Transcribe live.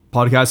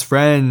Podcast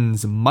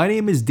friends, my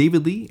name is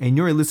David Lee, and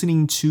you're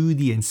listening to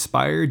the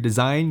Inspire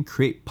Design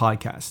Create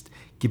podcast,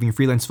 giving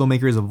freelance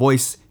filmmakers a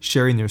voice,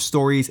 sharing their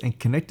stories, and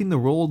connecting the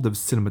world of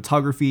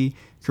cinematography,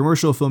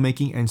 commercial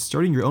filmmaking, and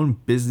starting your own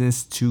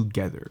business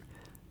together.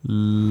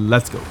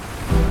 Let's go.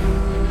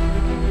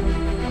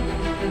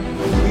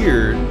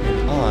 Weird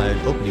and odd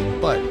opening,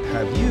 but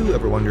have you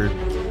ever wondered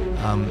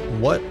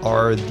what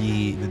are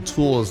the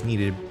tools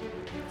needed?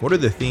 What are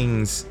the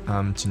things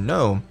to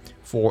know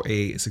for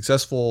a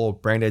successful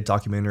branded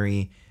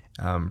documentary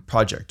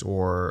project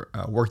or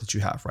work that you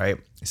have, right?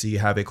 So you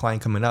have a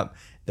client coming up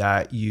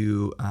that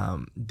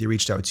they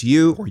reached out to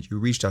you or you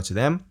reached out to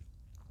them,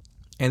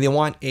 and they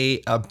want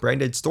a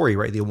branded story,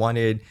 right? They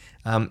wanted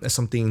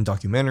something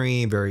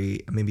documentary,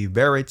 very maybe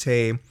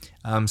verite,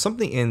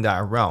 something in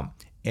that realm.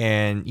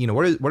 And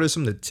what are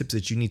some of the tips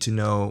that you need to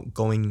know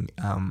going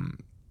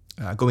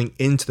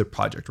into the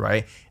project,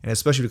 right? And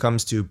especially when it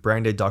comes to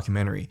branded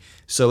documentary.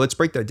 So let's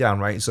break that down,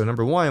 right? So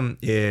number one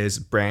is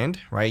brand,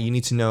 right? You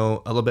need to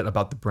know a little bit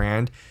about the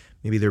brand,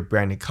 maybe their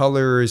branded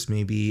colors,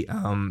 maybe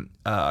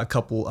a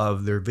couple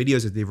of their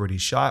videos that they've already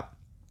shot.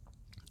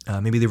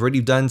 Maybe they've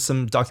already done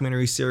some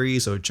documentary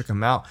series, so check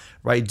them out,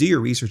 right? Do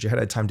your research ahead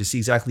of time to see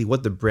exactly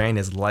what the brand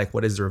is like.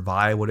 What is their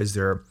vibe? What is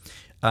their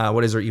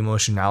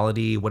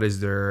emotionality? What is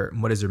their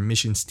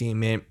mission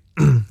statement?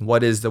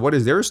 What is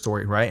their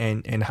story,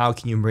 right? And how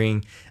can you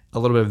bring a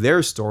little bit of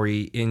their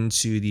story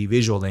into the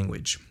visual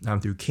language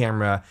through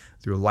camera,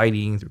 through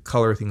lighting, through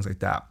color, things like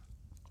that.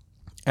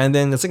 And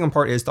then the second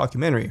part is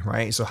documentary,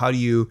 right? So how do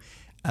you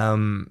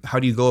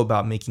go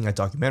about making a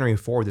documentary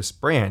for this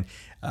brand?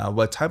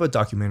 What type of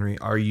documentary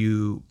are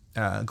you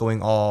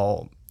going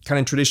all kind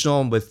of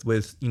traditional with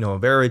a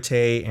verite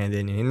and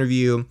then an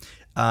interview?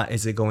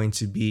 Is it going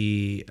to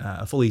be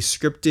fully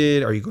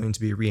scripted? Are you going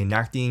to be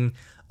reenacting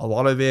a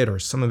lot of it or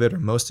some of it or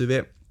most of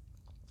it?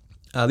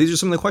 These are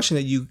some of the questions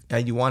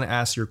that you want to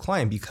ask your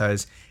client,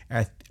 because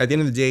at the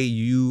end of the day,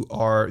 you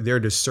are there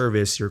to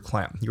service your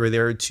client. You are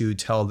there to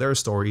tell their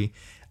story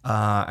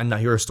and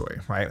not your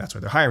story, right? That's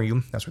why they're hiring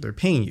you. That's why they're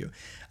paying you.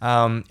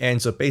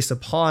 And so based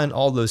upon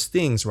all those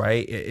things,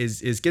 right,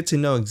 is get to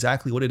know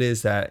exactly what it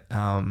is that,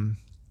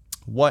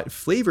 what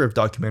flavor of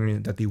documentary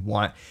that they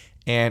want.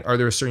 And are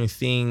there certain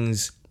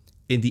things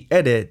in the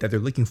edit that they're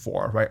looking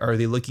for, right? Are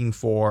they looking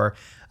for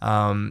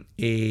a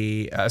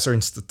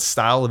certain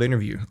style of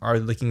interview? Are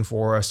they looking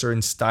for a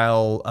certain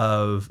style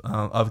of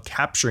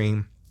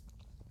capturing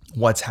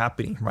what's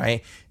happening,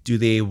 right? Do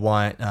they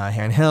want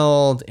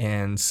handheld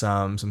and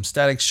some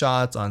static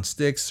shots on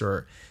sticks,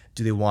 or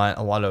do they want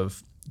a lot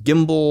of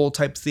gimbal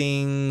type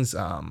things,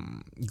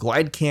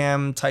 glide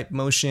cam type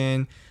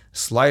motion,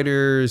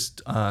 sliders,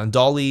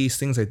 dollies,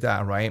 things like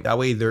that, right? That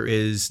way there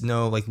is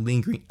no like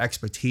lingering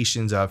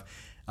expectations of,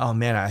 oh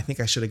man, I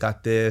think I should have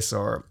got this,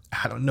 or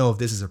I don't know if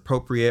this is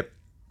appropriate,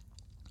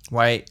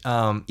 right?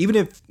 Even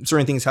if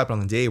certain things happen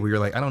on the day where you're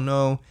like, I don't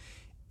know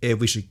if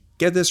we should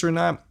get this or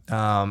not,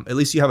 at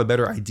least you have a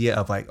better idea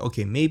of like,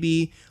 okay,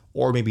 maybe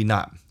or maybe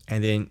not.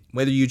 And then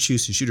whether you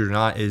choose to shoot it or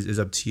not is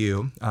up to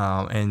you.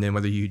 And then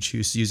whether you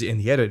choose to use it in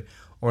the edit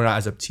or not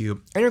is up to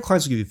you. And your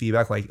clients will give you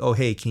feedback like, oh,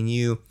 hey, can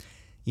you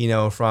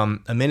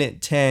from a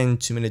minute 10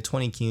 to minute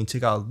 20, can you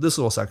take out this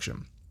little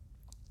section?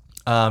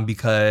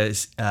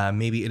 Because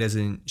maybe it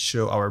doesn't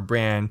show our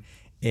brand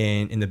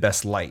in the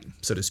best light,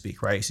 so to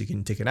speak, right? So you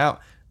can take it out,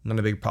 not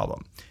a big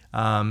problem.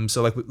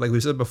 So like we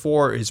said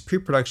before, is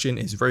pre-production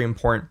is very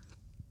important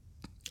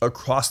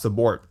across the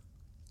board,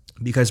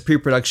 because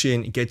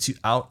pre-production gets you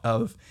out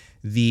of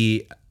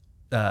the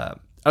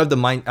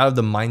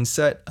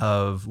mindset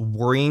of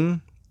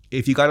worrying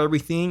if you got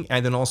everything,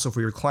 and then also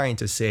for your client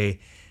to say,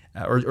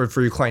 or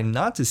for your client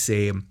not to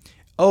say,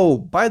 oh,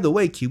 by the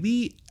way, can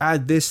we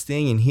add this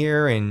thing in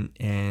here and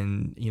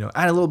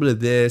add a little bit of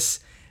this,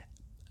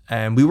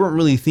 and we weren't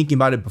really thinking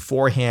about it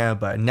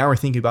beforehand, but now we're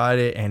thinking about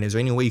it, and is there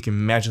any way you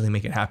can magically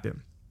make it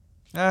happen?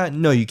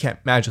 No, you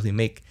can't magically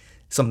make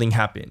something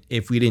happen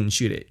if we didn't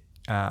shoot it.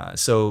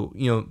 So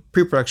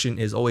pre-production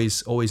is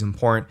always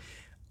important.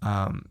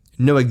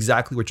 Know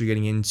exactly what you're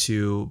getting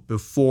into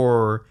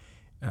before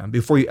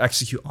you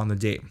execute on the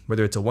date,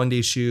 whether it's a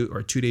 1-day shoot or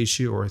a 2-day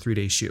shoot or a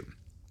 3-day shoot,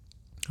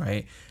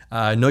 right?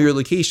 Know your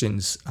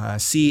locations.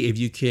 See if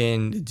you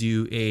can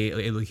do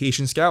a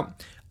location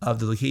scout of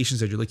the locations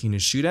that you're looking to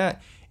shoot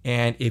at.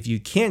 And if you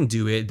can't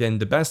do it, then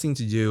the best thing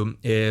to do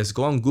is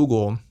go on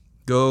Google,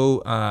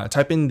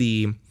 type in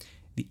the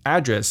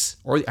address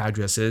or the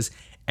addresses,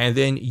 and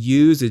then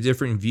use the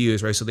different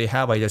views, right? So they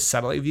have like a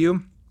satellite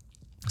view.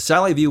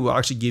 Satellite view will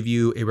actually give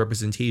you a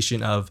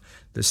representation of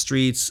the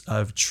streets,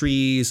 of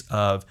trees,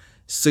 of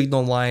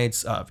signal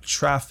lights, of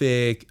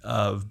traffic,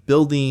 of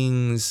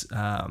buildings,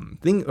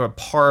 or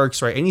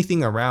parks, right?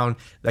 Anything around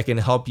that can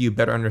help you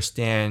better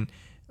understand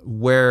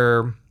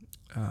where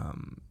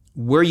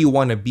you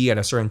want to be at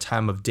a certain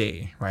time of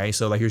day, right?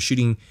 So like you're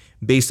shooting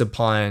based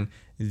upon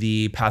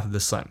the path of the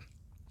sun.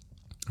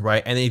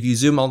 right? And then if you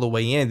zoom all the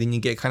way in, then you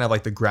get kind of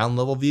like the ground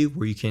level view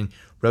where you can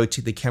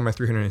rotate the camera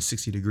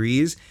 360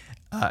 degrees.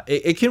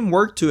 It can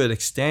work to an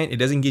extent. It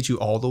doesn't get you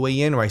all the way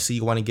in, right? So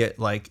you want to get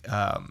like,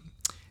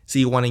 so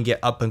you want to get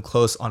up and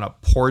close on a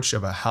porch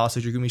of a house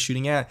that you're going to be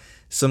shooting at.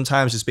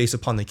 Sometimes just based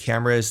upon the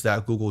cameras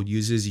that Google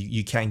uses,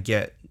 you can't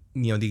get,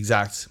 the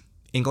exact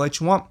angle that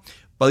you want,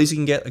 but at least you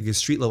can get like a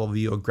street level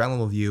view, a ground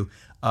level view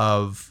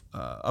of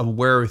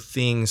where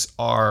things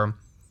are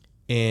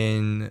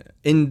in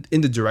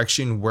the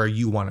direction where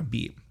you want to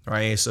be,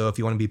 right? So if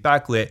you want to be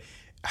backlit,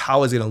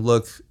 how is it going to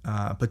look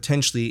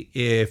potentially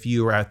if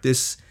you are at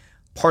this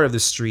part of the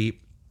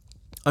street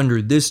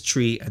under this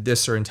tree at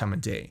this certain time of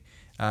day?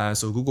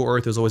 So Google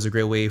Earth is always a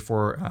great way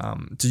for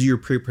to do your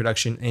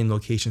pre-production and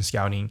location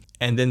scouting.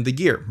 And then the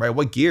gear, right?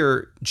 What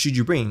gear should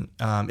you bring?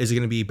 Is it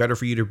going to be better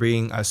for you to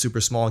bring a super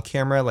small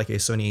camera like a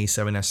Sony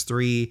a7S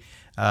III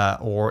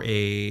or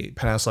a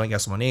Panasonic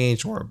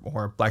S1H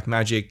or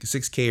Blackmagic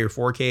 6K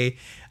or 4K?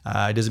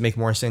 Does it make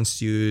more sense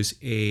to use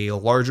a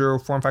larger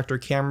form factor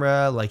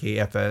camera like an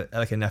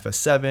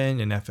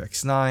FS7, an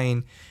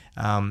FX9,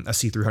 a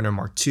C300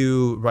 Mark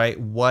II, right?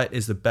 What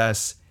is the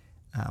best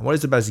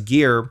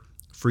gear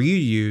for you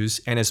to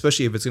use, and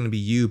especially if it's going to be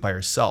you by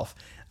yourself?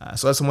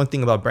 So that's the one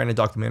thing about branded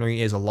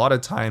documentary is a lot of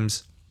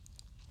times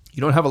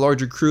you don't have a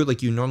larger crew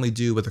like you normally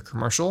do with a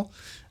commercial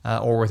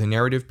or with a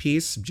narrative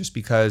piece, just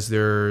because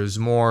there's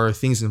more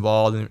things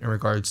involved in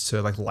regards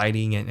to like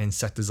lighting and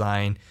set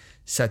design,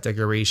 set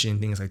decoration,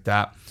 things like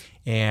that.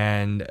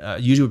 And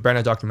usually with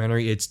branded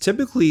documentary, it's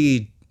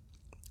typically,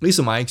 at least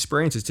in my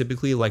experience, it's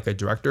typically like a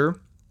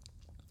director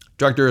 /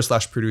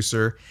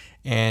 producer,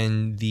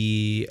 and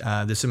the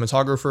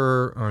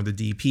cinematographer or the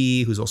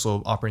DP who's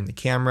also operating the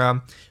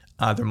camera.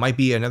 There might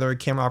be another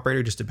camera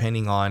operator, just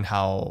depending on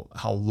how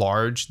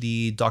large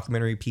the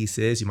documentary piece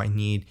is. You might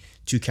need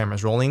 2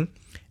 cameras rolling,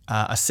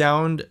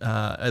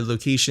 a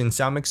location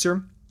sound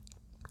mixer,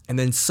 and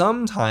then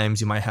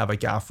sometimes you might have a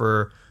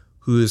gaffer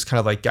who's kind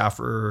of like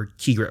gaffer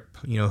key grip,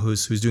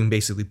 who's doing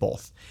basically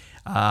both.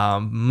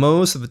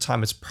 Most of the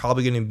time, it's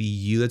probably going to be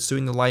you that's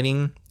doing the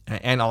lighting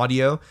and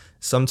audio.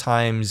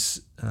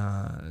 Sometimes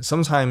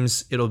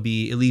it'll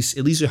be at least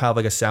you have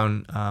like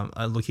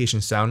a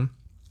location sound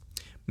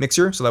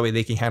mixer, so that way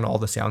they can handle all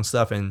the sound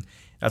stuff, and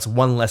that's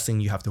one less thing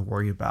you have to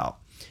worry about.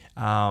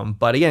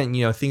 But again,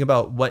 think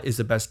about what is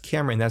the best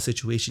camera in that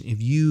situation. If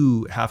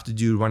you have to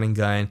do run and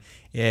gun,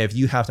 if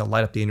you have to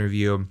light up the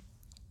interview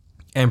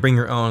and bring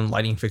your own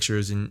lighting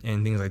fixtures and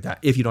things like that,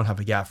 if you don't have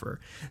a gaffer.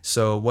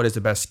 So what is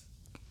the best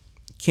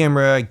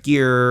camera,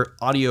 gear,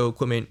 audio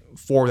equipment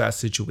for that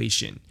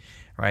situation,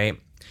 right?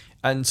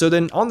 And so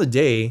then on the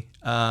day,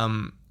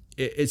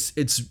 it's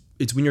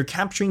when you're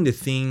capturing the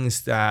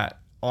things that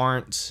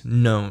aren't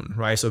known,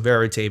 right? So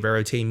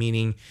verite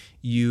meaning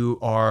you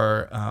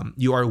are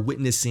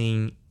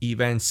witnessing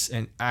events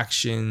and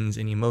actions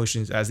and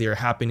emotions as they are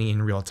happening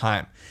in real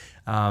time.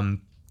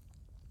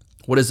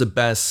 What is the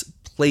best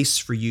place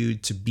for you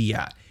to be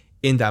at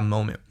in that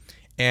moment?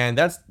 And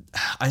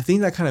I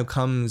think that kind of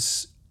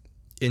comes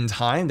in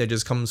time. That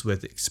just comes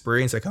with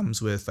experience. That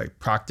comes with like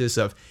practice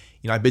of,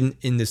 I've been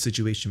in this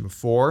situation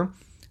before.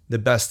 The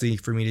best thing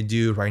for me to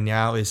do right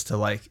now is to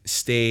like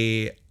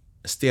stay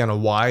on a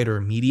wide or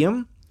a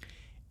medium.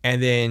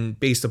 And then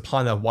based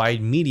upon that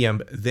wide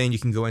medium, then you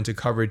can go into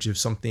coverage if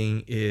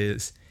something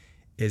is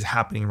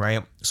happening,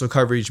 right? So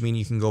coverage meaning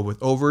you can go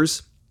with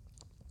overs.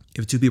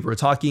 If 2 people are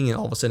talking and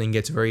all of a sudden it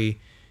gets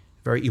very,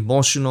 very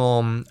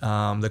emotional,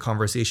 the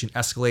conversation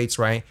escalates,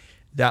 right?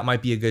 That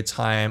might be a good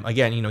time.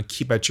 Again,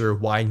 keep at your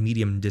wide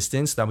medium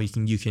distance. That way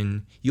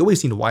you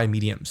always need a wide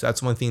medium. So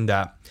that's one thing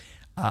that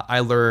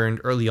I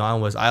learned early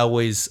on was I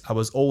was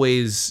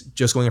always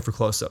just going in for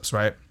close-ups,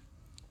 right?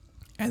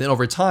 And then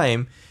over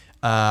time,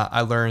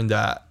 I learned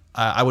that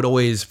I would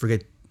always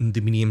forget the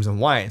mediums and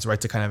wides,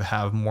 right, to kind of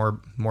have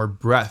more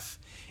breadth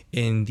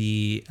in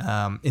the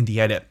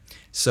edit.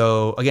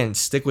 So again,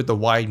 stick with the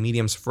wide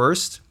mediums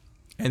first,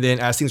 and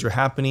then as things are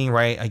happening,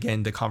 right,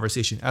 again the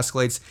conversation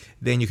escalates.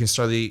 Then you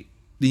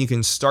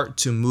can start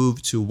to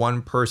move to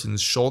one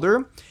person's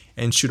shoulder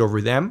and shoot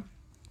over them,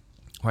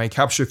 right?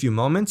 Capture a few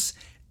moments,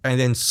 and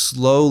then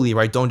slowly,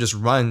 right, don't just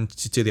run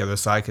to the other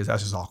side because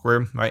that's just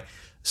awkward, right?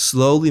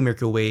 Slowly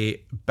make your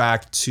way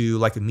back to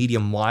like a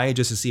medium wide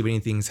just to see if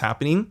anything's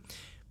happening.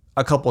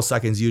 A couple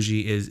seconds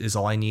usually is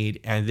all I need.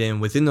 And then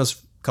within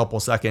those couple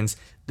seconds,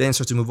 then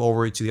start to move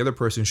over to the other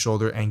person's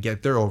shoulder and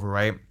get their over,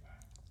 right?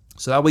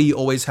 So that way you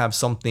always have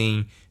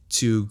something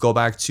to go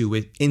back to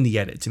within the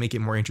edit to make it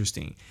more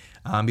interesting.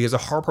 Because the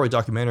hard part of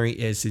documentary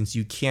is since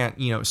you can't,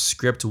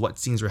 script what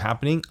scenes are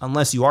happening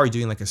unless you are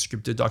doing like a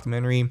scripted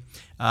documentary,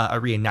 a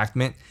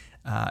reenactment.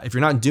 If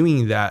you're not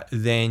doing that,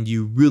 then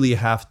you really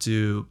have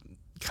to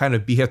kind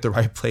of be at the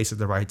right place at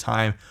the right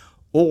time,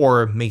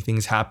 or make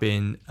things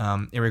happen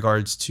in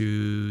regards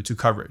to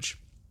coverage.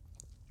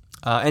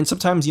 And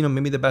sometimes,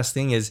 maybe the best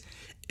thing is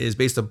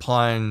based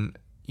upon,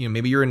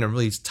 maybe you're in a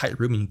really tight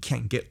room and you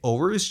can't get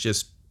overs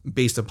just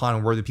based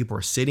upon where the people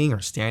are sitting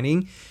or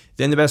standing.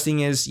 Then the best thing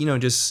is,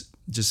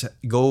 just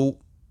go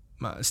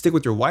stick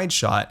with your wide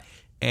shot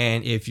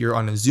And if you're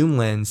on a zoom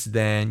lens,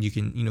 then you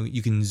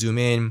can zoom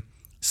in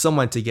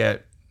somewhat to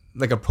get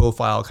like a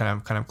profile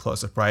kind of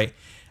close up, right?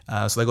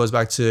 So that goes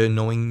back to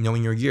knowing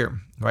your gear,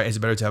 right? Is it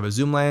better to have a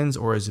zoom lens,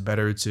 or is it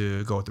better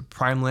to go with the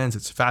prime lens?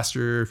 It's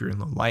faster if you're in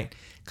low light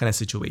kind of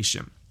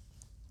situation.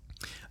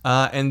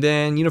 And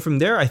then, from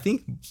there, I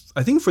think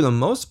for the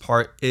most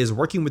part is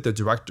working with the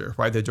director,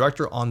 right? The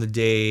director on the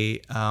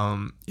day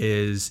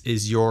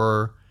is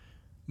your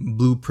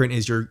blueprint,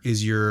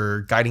 is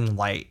your guiding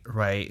light,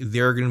 right?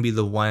 They're going to be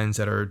the ones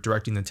that are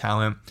directing the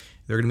talent.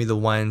 They're going to be the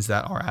ones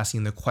that are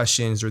asking the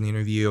questions during the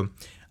interview.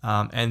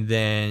 And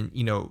then,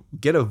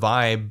 get a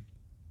vibe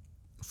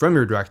from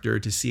your director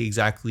to see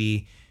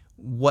exactly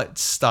what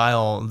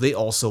style they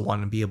also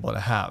want to be able to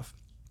have.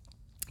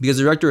 Because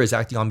the director is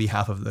acting on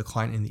behalf of the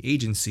client and the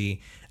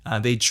agency,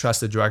 they trust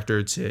the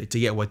director to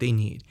get what they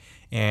need.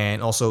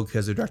 And also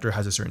because the director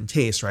has a certain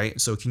taste, right?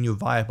 So can you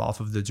vibe off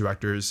of the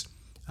director's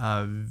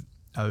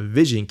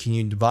vision? Can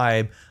you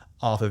vibe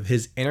off of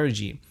his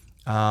energy?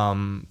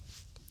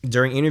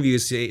 During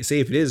interviews, say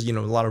if it is, a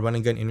lot of run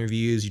and gun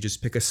interviews, you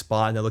just pick a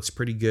spot that looks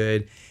pretty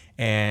good.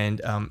 And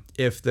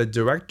if the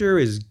director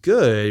is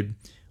good,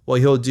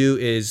 what he'll do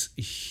is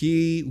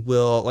he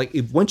will,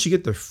 once you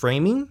get the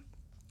framing,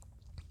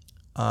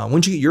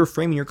 once you get your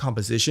framing, your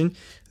composition,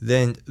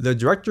 then the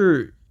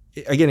director,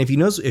 again, if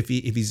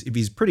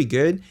he's pretty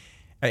good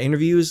at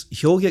interviews,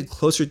 he'll get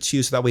closer to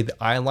you, so that way the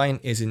eye line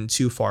isn't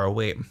too far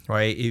away,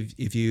 right?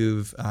 If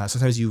you've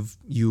sometimes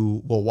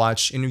you will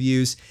watch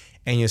interviews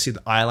and you'll see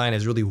the eye line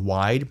is really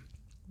wide.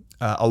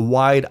 A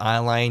wide eye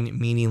line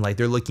meaning like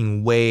they're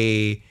looking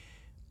way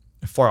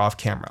far off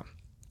camera,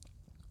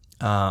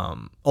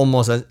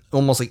 almost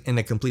like in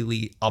a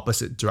completely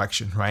opposite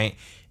direction, right?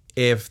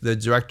 If the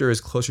director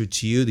is closer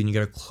to you, then you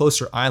get a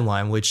closer eye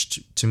line,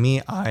 which to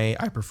me,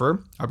 I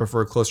prefer. I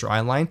prefer a closer eye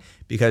line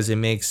because it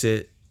makes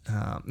it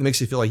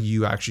feel like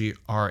you actually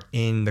are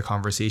in the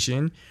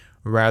conversation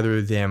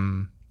rather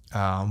than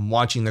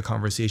watching the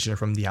conversation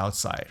from the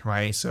outside,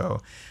 right? So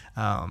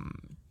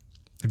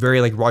very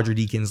like Roger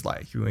Deakins,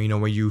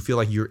 where you feel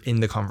like you're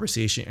in the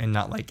conversation and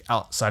not like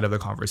outside of the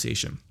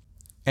conversation.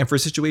 And for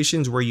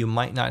situations where you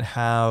might not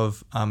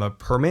have a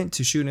permit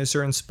to shoot in a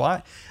certain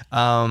spot,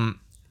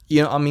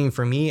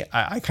 for me,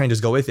 I kind of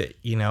just go with it,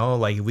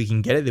 like if we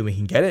can get it, then we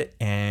can get it.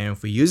 And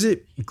if we use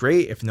it,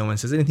 great. If no one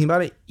says anything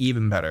about it,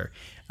 even better.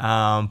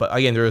 But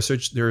again, there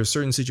are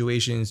certain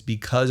situations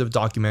because of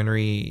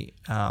documentary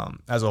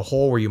as a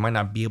whole where you might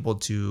not be able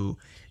to,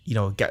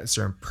 get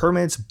certain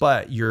permits,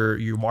 but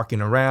you're walking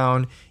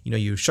around,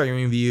 you shot your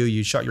interview,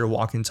 you shot your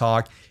walk and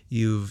talk,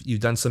 you've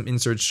done some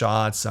insert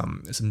shots,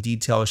 some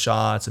detail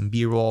shots, some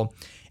B-roll,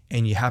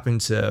 and you happen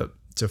to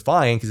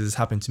find, because this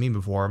happened to me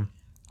before,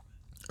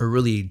 a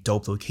really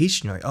dope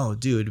location. You're like, oh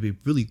dude, it'd be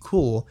really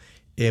cool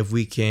if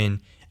we can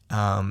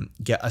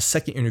get a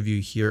second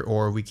interview here,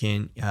 or we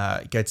can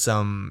get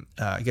some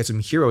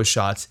hero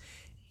shots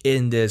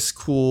in this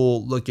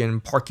cool looking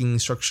parking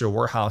structure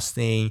warehouse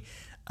thing,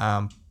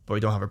 but we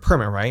don't have a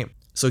permit, right?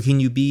 So can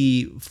you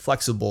be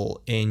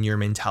flexible in your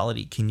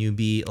mentality? Can you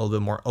be a little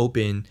bit more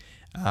open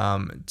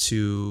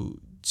to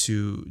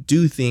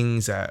do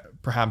things that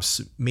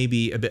perhaps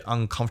maybe a bit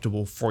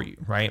uncomfortable for you,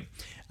 right?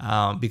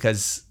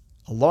 Because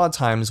a lot of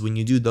times when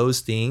you do those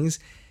things,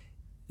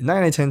 9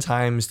 out of 10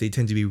 times they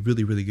tend to be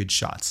really, really good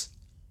shots.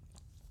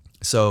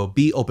 So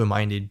be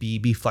open-minded,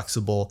 be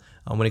flexible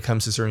when it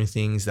comes to certain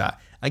things that,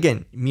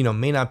 again,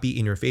 may not be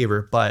in your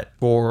favor, but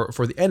for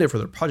the edit, for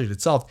the project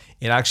itself,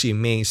 it actually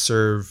may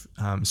serve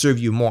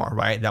you more,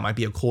 right? That might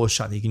be a cool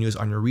shot that you can use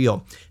on your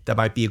reel. That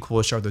might be a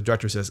cool shot where the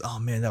director says, oh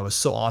man, that was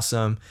so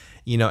awesome,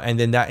 and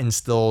then that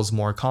instills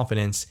more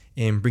confidence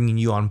in bringing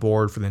you on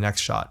board for the next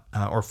shot,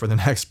 or for the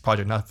next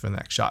project, not for the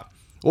next shot.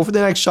 Well, for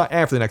the next shot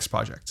and for the next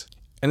project.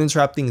 And then to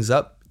wrap things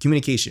up,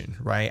 communication,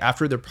 right?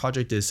 After the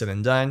project is said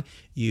and done,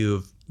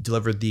 you've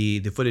delivered the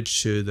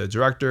footage to the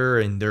director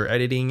and they're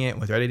editing it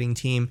with their editing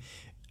team.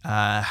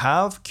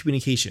 Have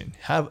communication,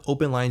 have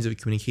open lines of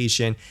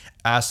communication.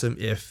 Ask them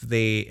if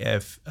they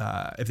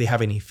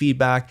have any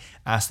feedback.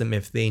 Ask them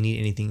if they need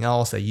anything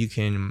else that you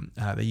can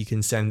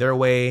send their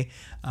way.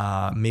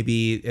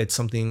 Maybe it's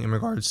something in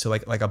regards to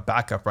like a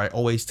backup, right?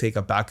 Always take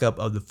a backup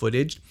of the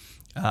footage.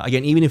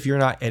 Again, even if you're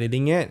not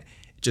editing it,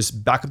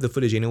 just back up the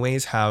footage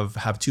anyways.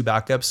 Have two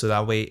backups, so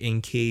that way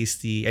in case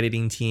the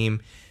editing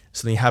team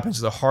something happens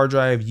to the hard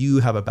drive, you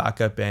have a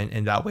backup,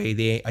 and that way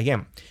they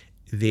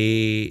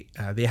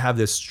have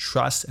this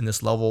trust and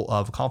this level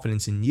of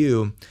confidence in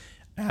you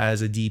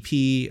as a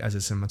DP, as a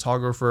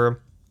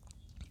cinematographer,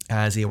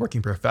 as a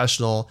working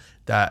professional,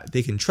 that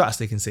they can trust.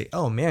 They can say,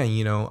 oh man,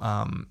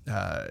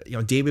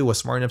 David was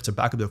smart enough to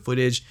back up the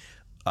footage.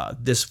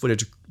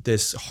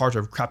 This hard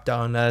drive crapped out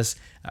on us.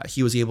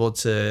 He was able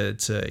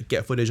to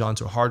get footage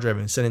onto a hard drive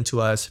and send it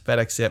to us,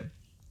 FedEx it,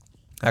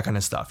 that kind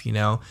of stuff,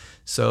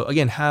 So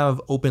again,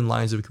 have open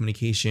lines of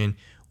communication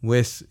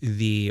with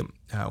the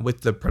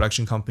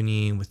production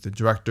company, with the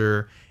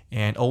director,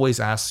 and always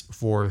ask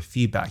for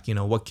feedback.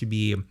 What could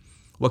be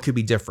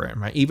different,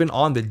 right? Even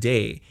on the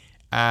day,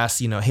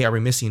 ask, hey, are we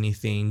missing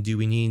anything? Do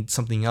we need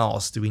something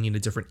else? Do we need a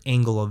different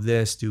angle of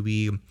this? Are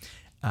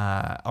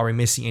we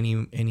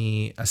missing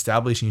any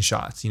establishing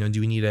shots?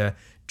 Do we need to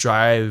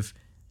drive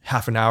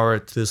half an hour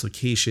to this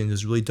location,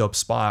 this really dope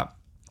spot?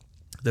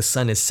 The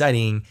sun is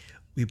setting.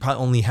 We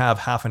probably only have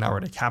half an hour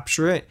to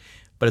capture it,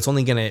 but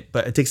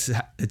it takes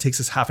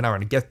us half an hour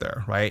to get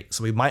there, right?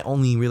 So we might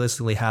only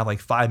realistically have like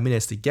 5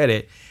 minutes to get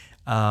it.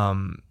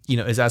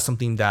 Is that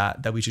something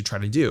that we should try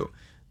to do?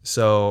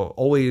 So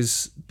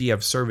always be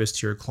of service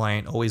to your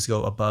client. Always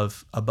go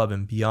above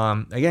and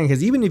beyond. Again,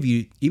 because even if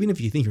you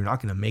think you're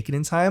not going to make it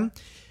in time,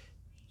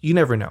 you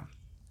never know.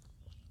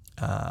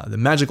 The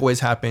magic always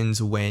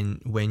happens when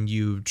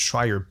you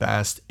try your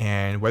best,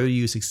 and whether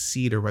you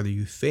succeed or whether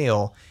you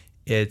fail,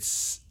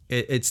 it's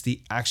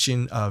the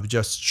action of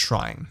just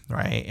trying,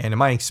 right? And in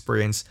my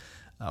experience,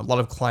 a lot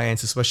of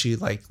clients, especially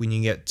like when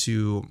you get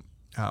to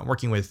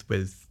working with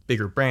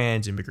bigger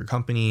brands and bigger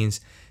companies,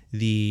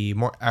 the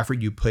more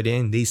effort you put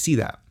in, they see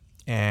that,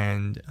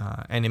 and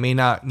it may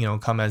not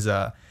come as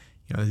they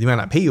might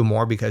not pay you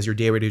more because your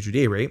day rate is your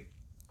day rate,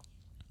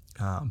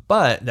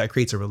 but that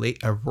creates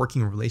a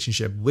working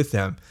relationship with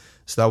them,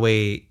 so that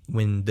way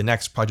when the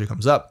next project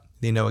comes up,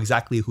 they know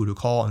exactly who to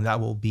call, and that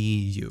will be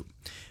you.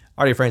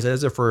 Alright, friends, that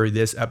is it for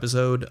this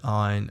episode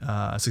on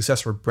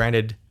success for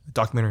branded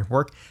documentary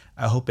work.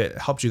 I hope it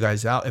helped you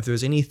guys out. If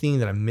there's anything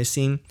that I'm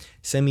missing,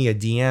 send me a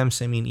DM,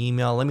 send me an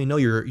email. Let me know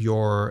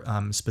your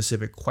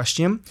specific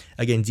question.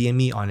 Again, DM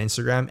me on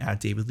Instagram at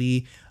David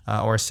Lee,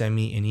 or send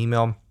me an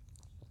email.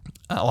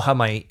 I'll have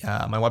my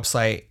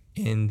website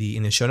in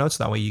the show notes.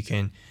 That way you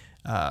can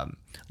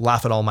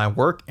laugh at all my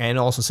work and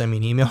also send me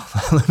an email.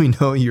 Let me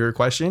know your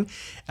question.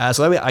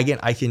 So that way, again,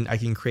 I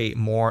can create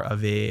more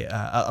of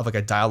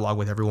a dialogue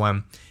with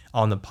everyone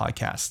on the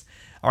podcast.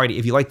 Alrighty,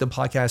 if you like the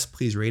podcast,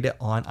 please rate it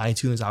on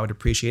iTunes. I would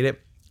appreciate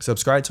it.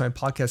 Subscribe to my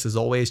podcast as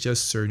always,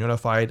 just so you're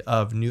notified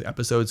of new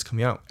episodes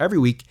coming out every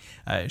week.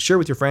 Share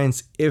with your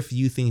friends if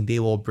you think they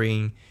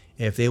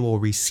will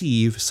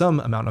receive some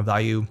amount of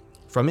value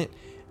from it.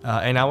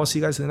 And I will see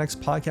you guys in the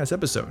next podcast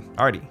episode.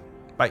 Alrighty,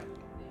 bye.